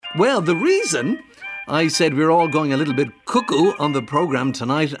Well, the reason I said we're all going a little bit cuckoo on the programme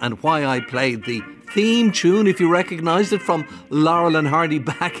tonight and why I played the theme tune, if you recognised it, from Laurel and Hardy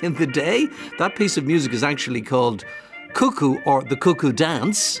back in the day. That piece of music is actually called Cuckoo or The Cuckoo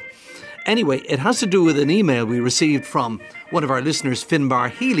Dance. Anyway, it has to do with an email we received from one of our listeners,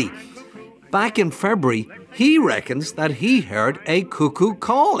 Finbar Healy. Back in February, he reckons that he heard a cuckoo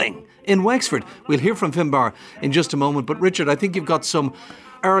calling in Wexford. We'll hear from Finbar in just a moment, but Richard, I think you've got some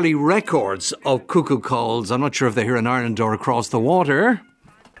early records of cuckoo calls. I'm not sure if they're here in Ireland or across the water.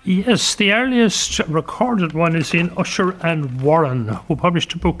 Yes, the earliest recorded one is in Usher and Warren, who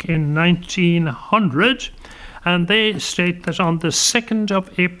published a book in 1900, and they state that on the 2nd of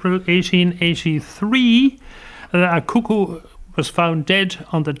April 1883, a cuckoo was found dead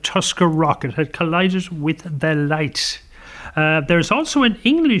on the Tusker Rock. It had collided with the light. There's also an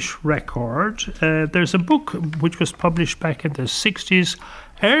English record. There's a book which was published back in the 60s,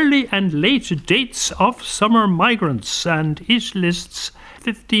 Early and Late Dates of Summer Migrants, and it lists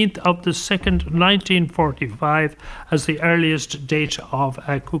 15th of the 2nd, 1945 as the earliest date of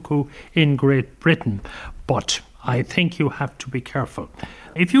a cuckoo in Great Britain. But I think you have to be careful.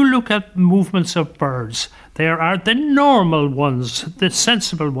 If you look at movements of birds, there are the normal ones, the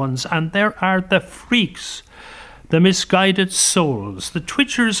sensible ones, and there are the freaks, the misguided souls. The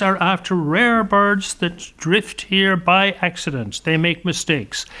twitchers are after rare birds that drift here by accident. They make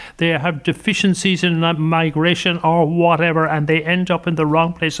mistakes. They have deficiencies in migration or whatever, and they end up in the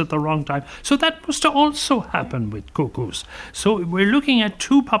wrong place at the wrong time. So that must also happen with cuckoos. So we're looking at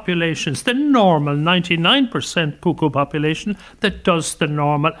two populations. The normal 99% cuckoo population that does the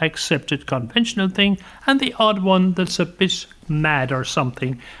normal accepted conventional thing, and the odd one that's a bit mad or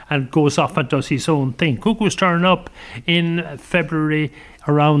something and goes off and does his own thing. Cuckoos turn up in February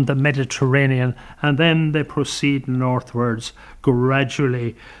around the Mediterranean, and then they proceed northwards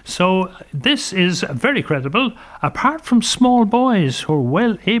gradually. So this is very credible, apart from small boys who are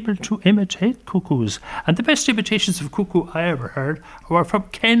well able to imitate cuckoos. And the best imitations of cuckoo I ever heard were from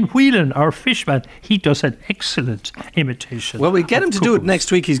Ken Whelan, our fishman. He does an excellent imitation. Well, we'll get him to do it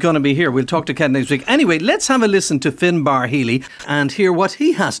next week. He's going to be here. We'll talk to Ken next week. Anyway, let's have a listen to Finbar Healy and hear what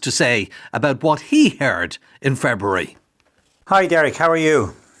he has to say about what he heard in February. Hi Derek, how are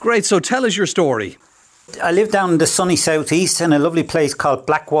you? Great, so tell us your story. I live down in the sunny southeast in a lovely place called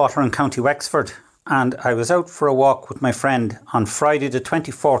Blackwater in County Wexford, and I was out for a walk with my friend on Friday the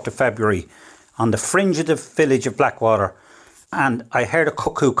 24th of February on the fringe of the village of Blackwater, and I heard a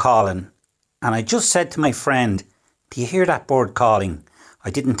cuckoo calling, and I just said to my friend, "Do you hear that bird calling?" I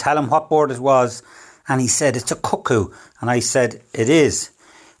didn't tell him what bird it was, and he said, "It's a cuckoo," and I said, "It is,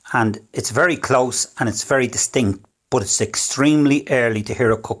 and it's very close and it's very distinct, but it's extremely early to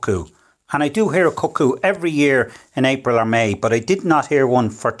hear a cuckoo." And I do hear a cuckoo every year in April or May, but I did not hear one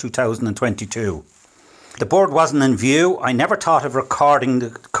for 2022. The bird wasn't in view. I never thought of recording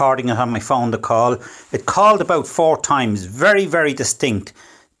it on my phone, the call. It called about 4 times, very, very distinct.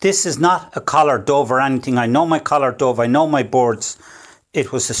 This is not a collared dove or anything. I know my collared dove, I know my birds.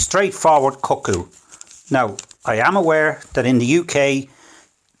 It was a straightforward cuckoo. Now, I am aware that in the UK,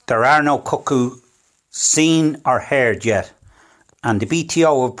 there are no cuckoo seen or heard yet, and the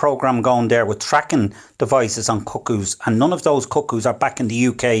BTO have a programme going there with tracking devices on cuckoos, and none of those cuckoos are back in the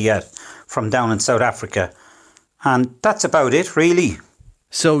UK yet from down in South Africa. And that's about it, really.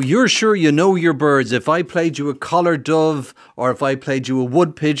 So you're sure you know your birds? If I played you a collared dove, or if I played you a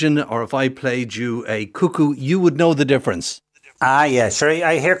wood pigeon, or if I played you a cuckoo, you would know the difference? Ah, yeah, sure.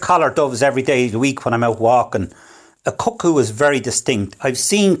 I hear collared doves every day of the week when I'm out walking. A cuckoo is very distinct. I've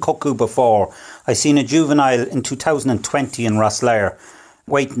seen cuckoo before. I seen a juvenile in 2020 in Rosslare,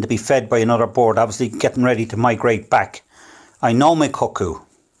 waiting to be fed by another bird, obviously getting ready to migrate back. I know my cuckoo.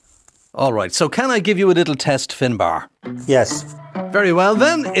 All right, so can I give you a little test, Finbar? Yes. Very well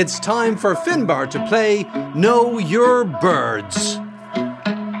then, it's time for Finbar to play Know Your Birds.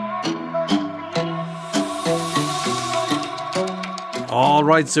 All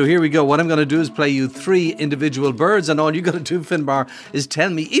right, so here we go. What I'm going to do is play you 3 individual birds, and all you got to do, Finbar, is tell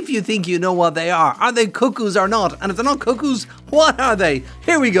me if you think you know what they are. Are they cuckoos or not? And if they're not cuckoos, what are they?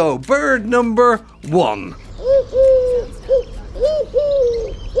 Here we go. Bird number 1.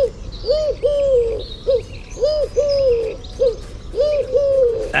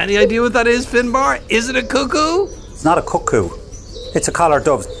 Any idea what that is, Finbar? Is it a cuckoo? It's not a cuckoo. It's a collared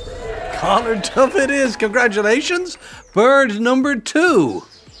dove. Collared dove it is. Congratulations. Bird number 2.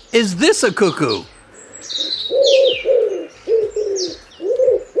 Is this a cuckoo?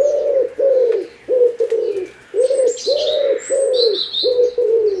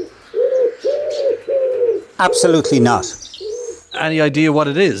 Absolutely not. any idea what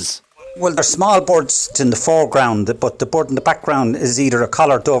it is? Well, there's small birds in the foreground, but the bird in the background is either a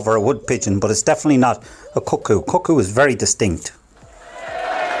collared dove or a wood pigeon, but it's definitely not a cuckoo. Cuckoo is very distinct.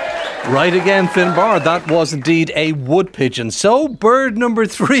 Right again, Finbar. That was indeed a wood pigeon. So, bird number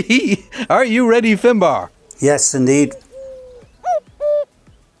 3. Are you ready, Finbar? Yes, indeed.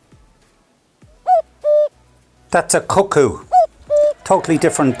 That's a cuckoo. Totally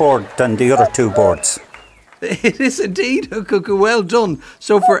different bird than the other two birds. It is indeed a cuckoo. Well done.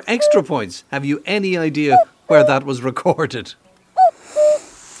 So for extra points, have you any idea where that was recorded?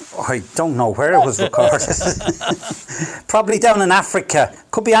 I don't know where it was recorded. Probably down in Africa.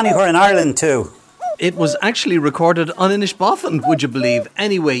 Could be anywhere in Ireland too. It was actually recorded on Inishbofin, would you believe?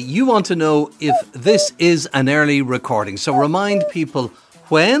 Anyway, you want to know if this is an early recording. So remind people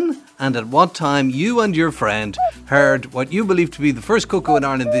when and at what time you and your friend heard what you believe to be the first cuckoo in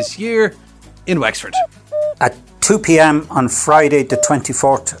Ireland this year in Wexford. At 2 p.m. on Friday the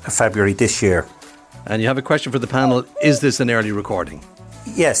 24th of February this year. And you have a question for the panel. Is this an early recording?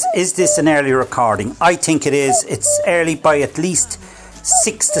 Yes, is this an early recording? I think it is. It's early by at least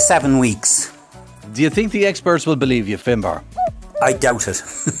 6 to 7 weeks. Do you think the experts will believe you, Finbar? I doubt it.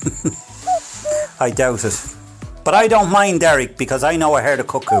 I doubt it. But I don't mind, Derek, because I know I heard a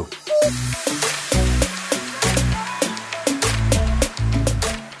cuckoo.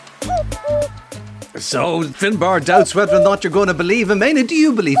 So, Finbar doubts whether or not you're going to believe him. Maina, do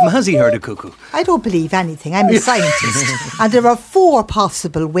you believe him? Has he heard a cuckoo? I don't believe anything. I'm a scientist. And there are 4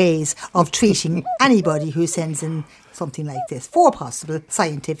 possible ways of treating anybody who sends in something like this. 4 possible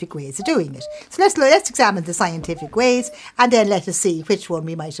scientific ways of doing it. So let's examine the scientific ways and then let us see which one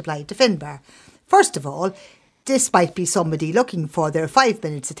we might apply to Finbar. First of all, this might be somebody looking for their 5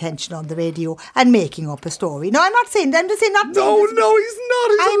 minutes attention on the radio and making up a story. No, I'm not saying that. I'm just saying not. No, he's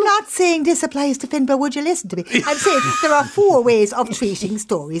not. I'm not saying this applies to Finbar. Would you listen to me? I'm saying there are 4 ways of treating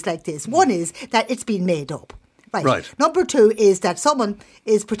stories like this. One is that it's been made up. Right. Number 2 is that someone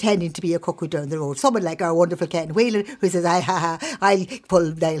is pretending to be a cuckoo down the road. Someone like our wonderful Ken Whelan who says, I'll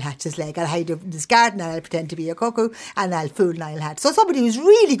pull Niall Hatch's leg, I'll hide in this garden and I'll pretend to be a cuckoo and I'll fool Niall Hatch. So somebody who's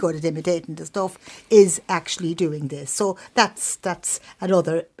really good at imitating the stuff is actually doing this. So that's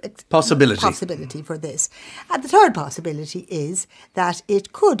another possibility for this. And the third possibility is that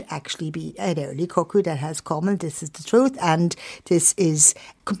it could actually be an early cuckoo that has come, and this is the truth, and this is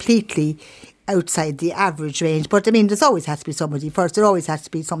completely outside the average range. But I mean, there's always has to be somebody first. There always has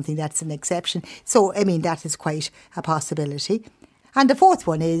to be something that's an exception. So I mean, that is quite a possibility. And the fourth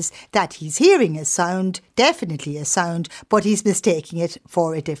one is that he's hearing a sound, definitely a sound, but he's mistaking it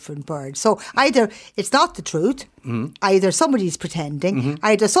for a different bird. So either it's not the truth, either somebody's pretending,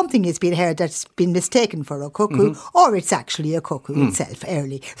 either something is being heard that's been mistaken for a cuckoo, or it's actually a cuckoo itself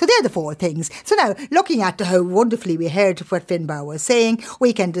early. So they're the 4 things. So now, looking at how wonderfully we heard what Finbar was saying,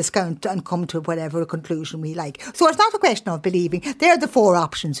 we can discount and come to whatever conclusion we like. So it's not a question of believing. They're the 4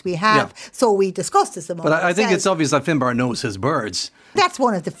 options we have. Yeah. So we discussed this among ourselves. But I think it's obvious that Finbar knows his birds. That's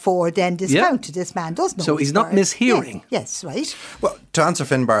one of the 4 then discounted. This man does know. So he's not mishearing. Yes, right. Well, to answer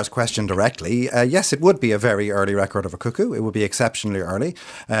Finbar's question directly, yes, it would be a very early record of a cuckoo. It would be exceptionally early.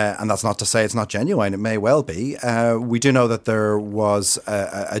 And that's not to say it's not genuine. It may well be. We do know that there was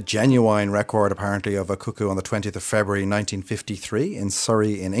a genuine record, apparently, of a cuckoo on the 20th of February 1953 in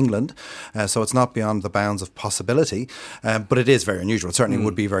Surrey in England. So it's not beyond the bounds of possibility. But it is very unusual. It certainly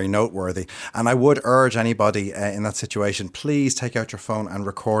would be very noteworthy. And I would urge anybody in that situation, please take out your phone and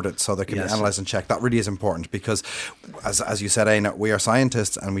record it so that it can be analysed and checked. That really is important because, as you said, Éanna, we are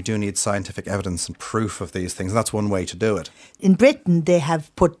scientists and we do need scientific evidence and proof of these things. And that's one way to do it. In Britain, they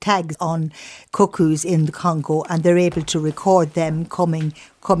have put tags on cuckoos in the Congo and they're able to record them coming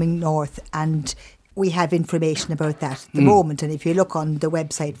north, and we have information about that at the moment. And if you look on the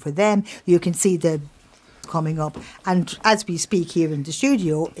website for them, you can see the coming up. And as we speak here in the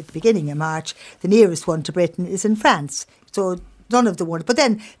studio at the beginning of March, the nearest one to Britain is in France. So none of the ones, but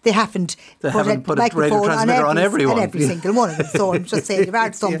then they haven't put a radio transmitter on everyone. On every single one of them. So I'm just saying there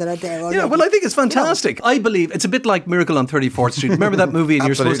are some that are there already. Yeah, well, I think it's fantastic. You know, I believe it's a bit like Miracle on 34th Street. Remember that movie and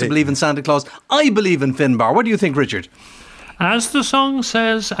you're supposed to believe in Santa Claus? I believe in Finbar. What do you think, Richard? As the song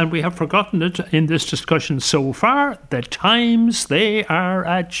says, and we have forgotten it in this discussion so far, the times they are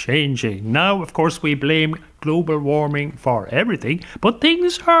a-changing. Now, of course, we blame global warming for everything, but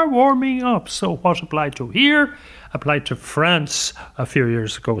things are warming up. So what applied to here applied to France a few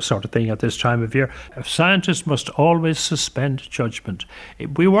years ago, sort of thing at this time of year. Scientists must always suspend judgment.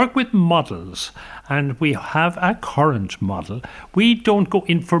 We work with models, and we have a current model. We don't go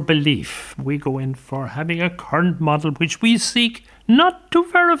in for belief. We go in for having a current model which we seek not to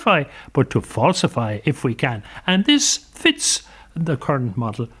verify, but to falsify if we can. And this fits the current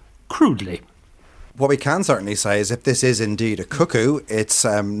model crudely. What we can certainly say is if this is indeed a cuckoo, it's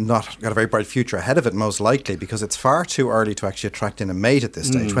not got a very bright future ahead of it, most likely, because it's far too early to actually attract in a mate at this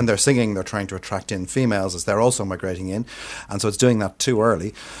stage. When they're singing, they're trying to attract in females as they're also migrating in, and so it's doing that too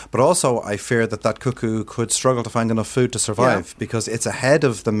early. But also, I fear that cuckoo could struggle to find enough food to survive, because it's ahead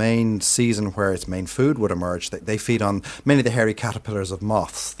of the main season where its main food would emerge. They feed on many of the hairy caterpillars of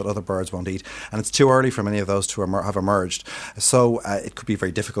moths that other birds won't eat, and it's too early for many of those to have emerged. So it could be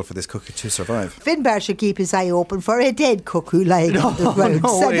very difficult for this cuckoo to survive. Finbar should keep his eye open for a dead cuckoo lying on the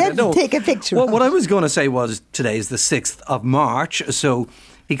ground. Take a picture. Well, what I was going to say was today is the 6th of March, so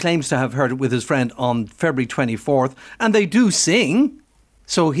he claims to have heard it with his friend on February 24th, and they do sing.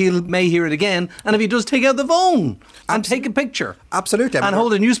 So he may hear it again, and if he does, take out the phone and take a picture. Absolutely. And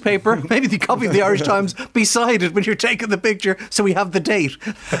hold a newspaper, maybe the copy of the Irish Times, beside it when you're taking the picture, so we have the date.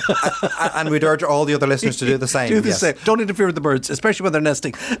 And we'd urge all the other listeners to do the same. Do the same. Don't interfere with the birds, especially when they're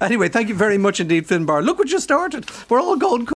nesting. Anyway, thank you very much indeed, Finbar. Look what you started. We're all going